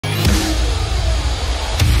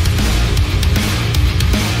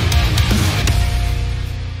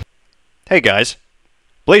Hey guys,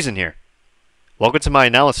 Blazin here. Welcome to my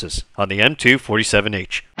analysis on the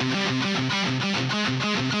M247H.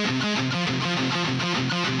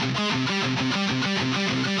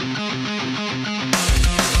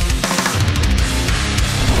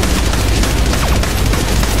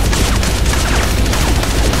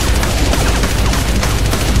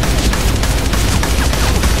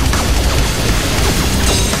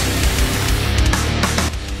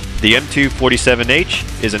 The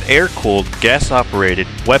M247H is an air-cooled, gas-operated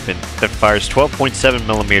weapon that fires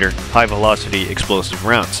 12.7mm high-velocity explosive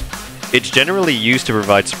rounds. It's generally used to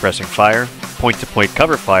provide suppressing fire, point-to-point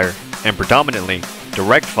cover fire, and predominantly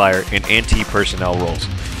direct fire in anti-personnel roles,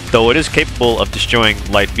 though it is capable of destroying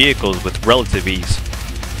light vehicles with relative ease.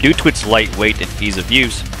 Due to its light weight and ease of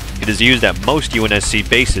use, it is used at most UNSC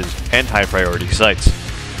bases and high-priority sites.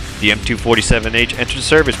 The M247H entered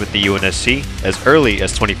service with the UNSC as early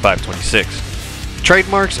as 2526.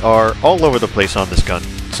 Trademarks are all over the place on this gun,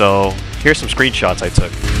 so here's some screenshots I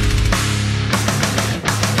took.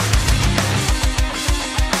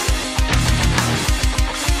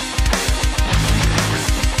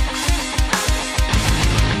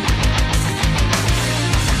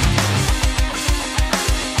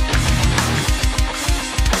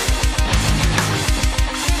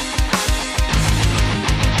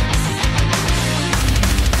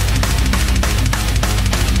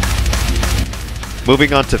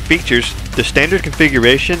 Moving on to features, the standard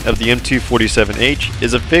configuration of the M247H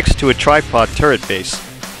is affixed to a tripod turret base.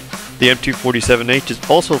 The M247H is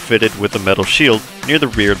also fitted with a metal shield near the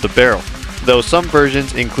rear of the barrel, though some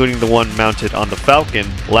versions, including the one mounted on the Falcon,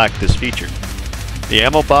 lack this feature. The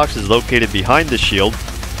ammo box is located behind the shield.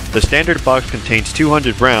 The standard box contains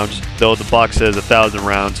 200 rounds, though the box says 1,000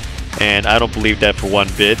 rounds, and I don't believe that for one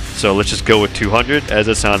bit, so let's just go with 200 as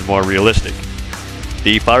it sounds more realistic.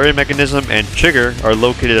 The firing mechanism and trigger are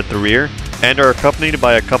located at the rear and are accompanied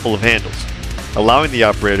by a couple of handles, allowing the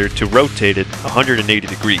operator to rotate it 180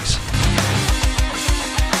 degrees.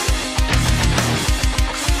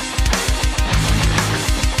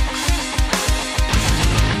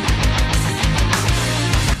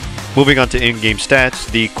 Moving on to in-game stats,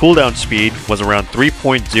 the cooldown speed was around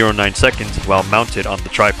 3.09 seconds while mounted on the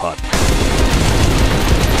tripod.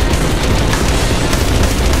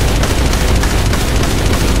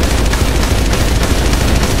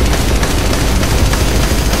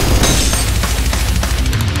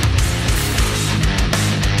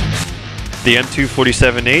 The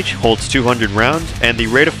M247H holds 200 rounds, and the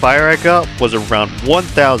rate of fire I got was around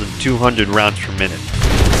 1,200 rounds per minute.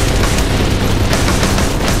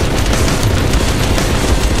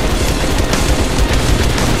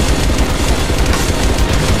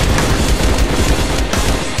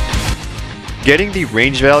 Getting the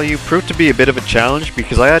range value proved to be a bit of a challenge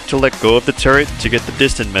because I had to let go of the turret to get the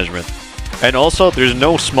distance measurement. And also, there's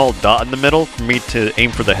no small dot in the middle for me to aim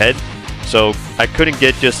for the head, so I couldn't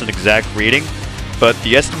get just an exact reading, but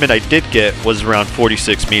the estimate I did get was around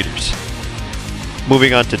 46 meters.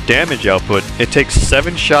 Moving on to damage output, it takes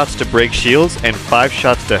 7 shots to break shields and 5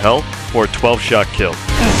 shots to health for a 12-shot kill.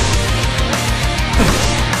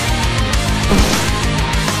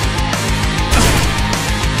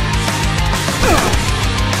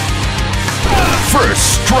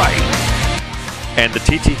 First strike! And the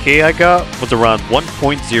TTK I got was around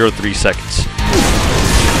 1.03 seconds.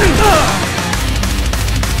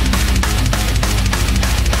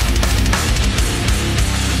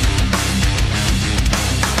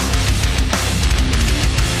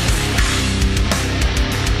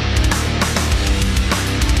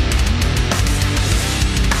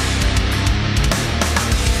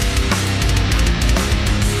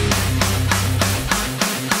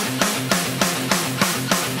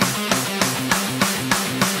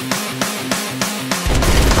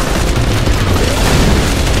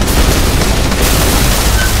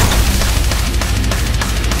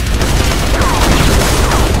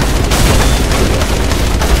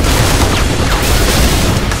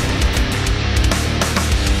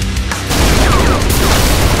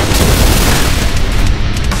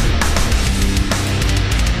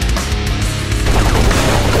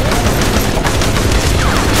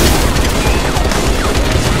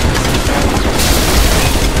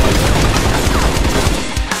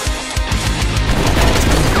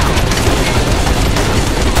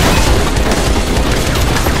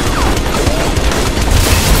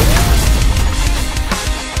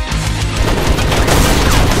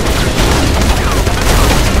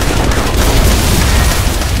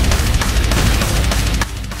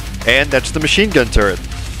 And that's the machine gun turret.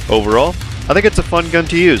 Overall, I think it's a fun gun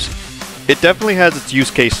to use. It definitely has its use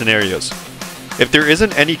case scenarios. If there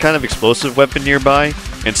isn't any kind of explosive weapon nearby,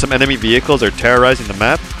 and some enemy vehicles are terrorizing the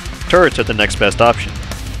map, turrets are the next best option.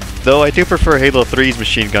 Though I do prefer Halo 3's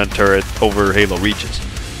machine gun turret over Halo Reach's.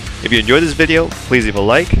 If you enjoyed this video, please leave a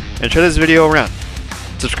like and share this video around.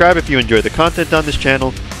 Subscribe if you enjoy the content on this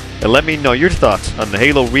channel, and let me know your thoughts on the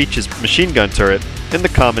Halo Reach's machine gun turret in the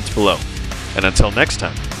comments below. And until next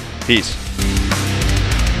time, peace.